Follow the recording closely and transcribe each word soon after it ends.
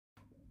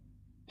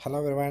Hello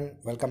everyone,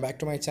 welcome back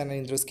to my channel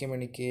Indus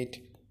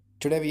Communicate.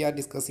 Today we are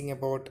discussing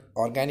about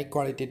organic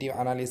qualitative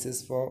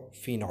analysis for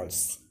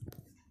phenols.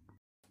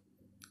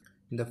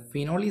 The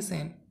phenol is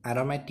an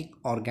aromatic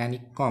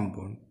organic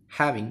compound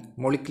having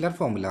molecular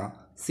formula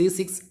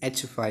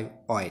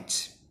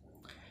C6H5OH.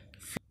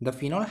 The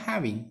phenol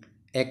having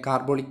a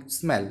carbolic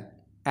smell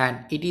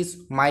and it is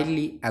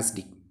mildly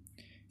acidic.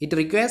 It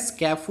requires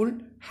careful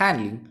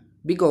handling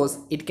because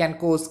it can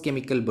cause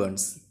chemical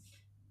burns.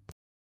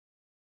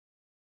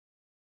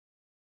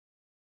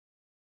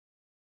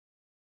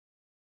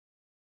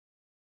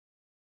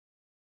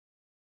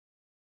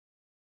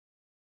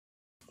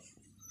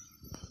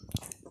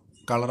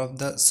 Color of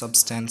the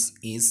substance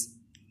is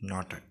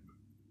noted.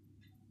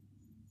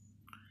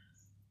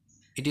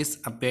 It is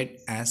appeared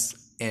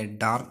as a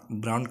dark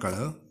brown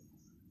color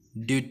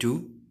due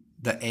to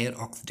the air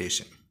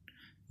oxidation.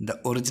 The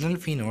original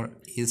phenol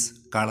is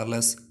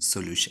colorless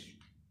solution.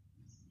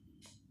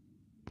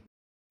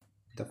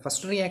 The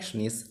first reaction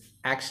is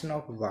action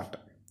of water.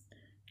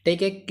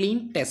 Take a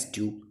clean test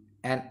tube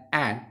and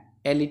add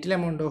a little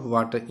amount of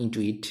water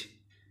into it.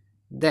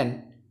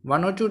 Then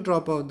 1 or 2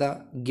 drops of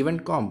the given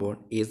compound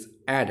is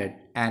added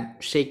and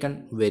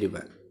shaken very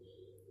well.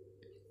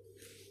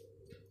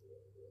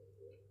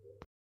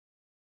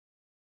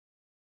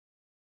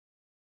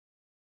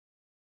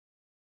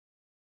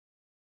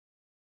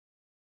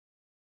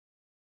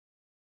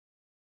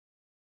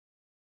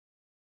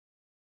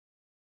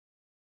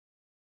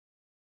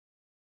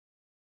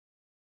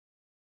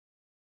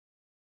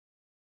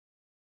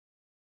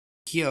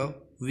 Here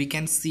we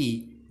can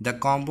see the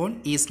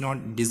compound is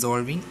not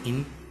dissolving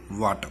in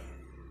water.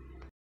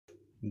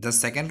 The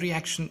second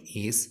reaction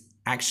is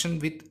action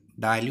with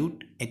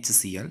dilute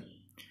HCl.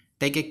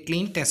 Take a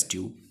clean test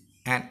tube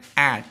and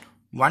add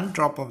 1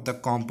 drop of the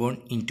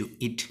compound into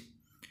it.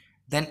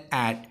 Then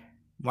add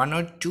 1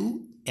 or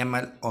 2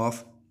 ml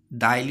of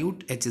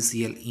dilute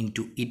HCl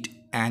into it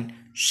and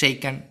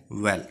shaken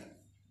well.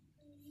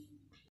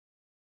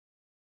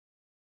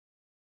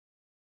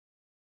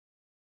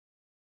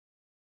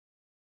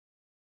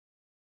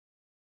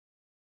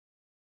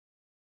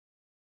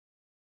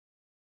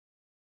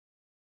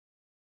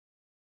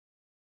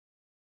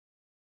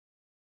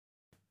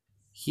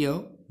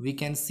 Here we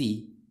can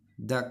see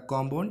the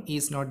compound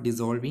is not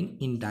dissolving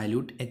in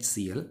dilute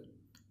HCl,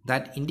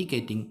 that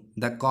indicating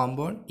the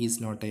compound is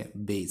not a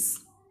base.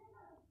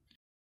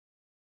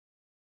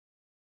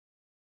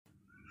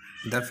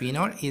 The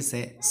phenol is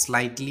a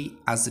slightly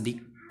acidic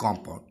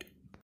compound.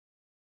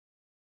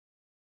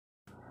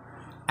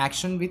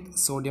 Action with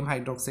sodium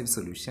hydroxide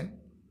solution.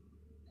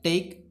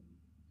 Take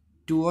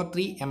 2 or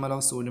 3 ml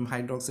of sodium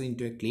hydroxide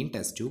into a clean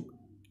test tube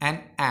and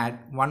add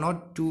 1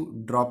 or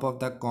 2 drop of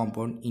the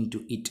compound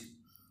into it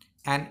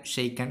and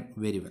shaken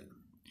very well.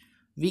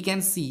 We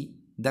can see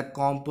the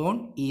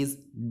compound is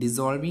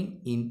dissolving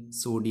in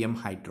sodium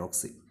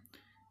hydroxide.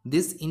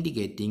 This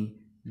indicating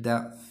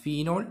the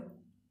phenol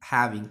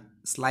having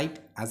slight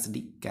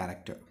acidic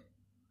character.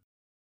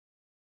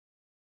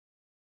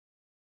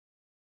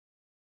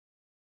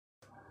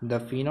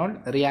 The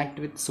phenol react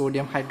with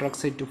sodium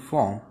hydroxide to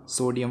form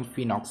sodium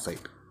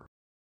phenoxide.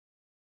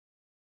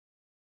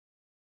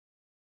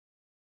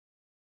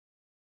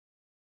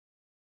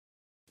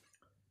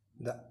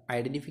 The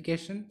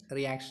identification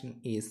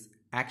reaction is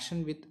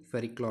action with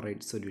ferric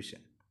chloride solution.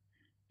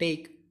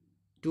 Take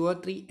 2 or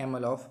 3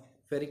 ml of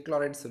ferric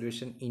chloride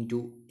solution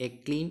into a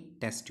clean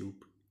test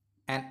tube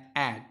and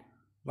add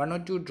 1 or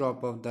 2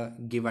 drop of the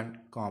given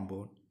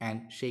compound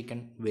and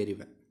shaken very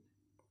well.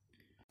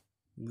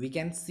 We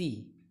can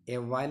see a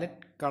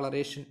violet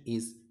coloration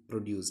is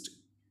produced.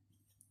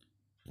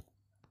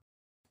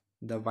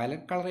 The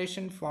violet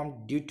coloration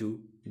formed due to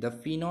the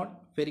phenol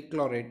ferric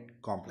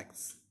chloride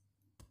complex.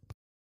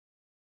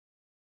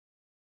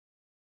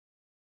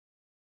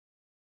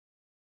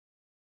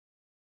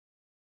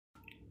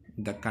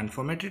 The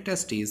confirmatory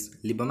test is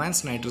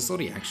Lieberman's nitroso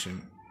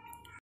reaction.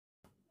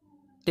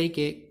 Take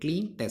a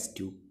clean test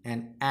tube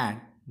and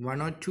add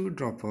 1 or 2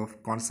 drops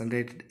of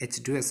concentrated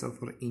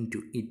H2SO4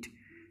 into it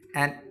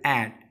and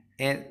add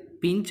a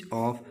pinch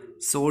of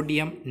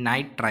sodium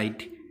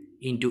nitrite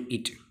into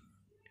it.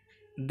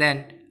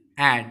 Then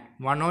add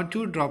 1 or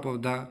 2 drops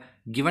of the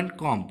given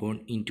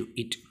compound into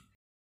it.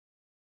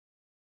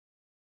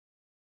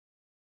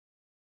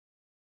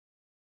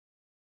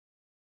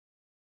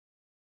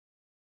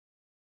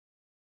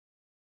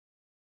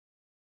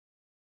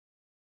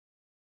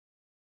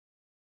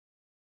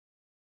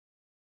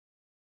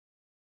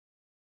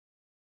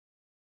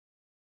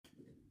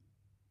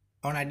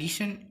 On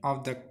addition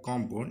of the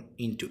compound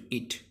into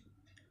it,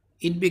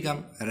 it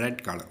becomes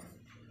red color,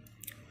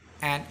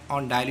 and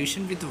on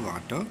dilution with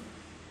water,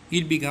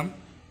 it becomes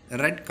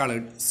red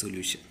colored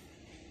solution.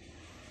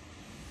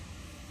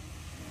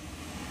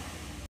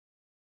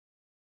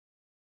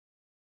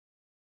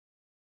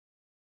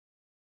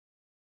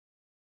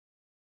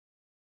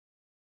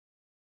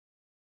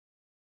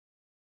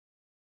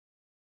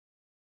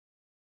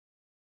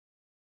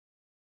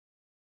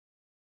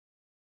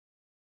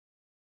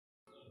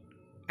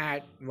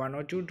 add 1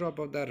 or 2 drop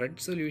of the red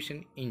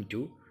solution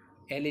into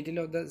a little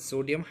of the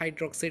sodium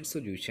hydroxide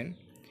solution,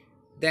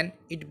 then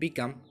it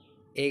become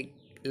a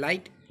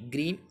light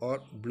green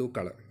or blue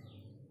color.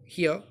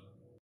 Here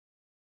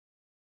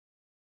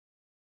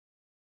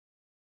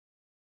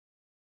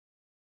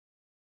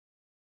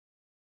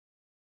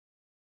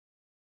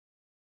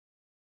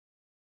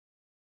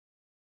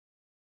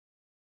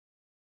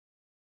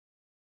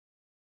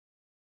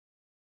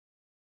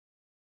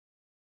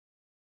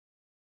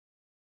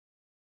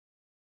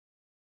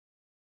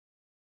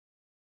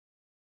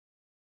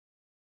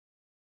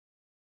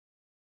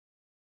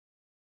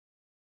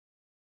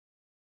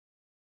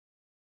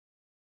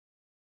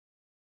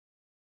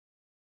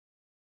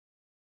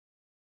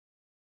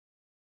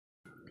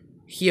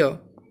Here,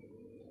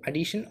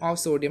 addition of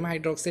sodium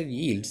hydroxide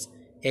yields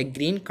a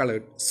green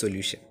colored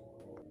solution.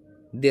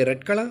 The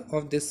red color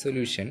of this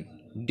solution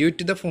due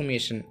to the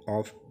formation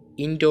of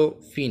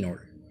phenol,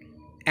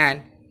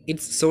 and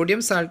its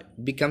sodium salt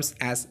becomes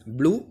as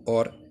blue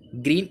or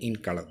green in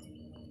color.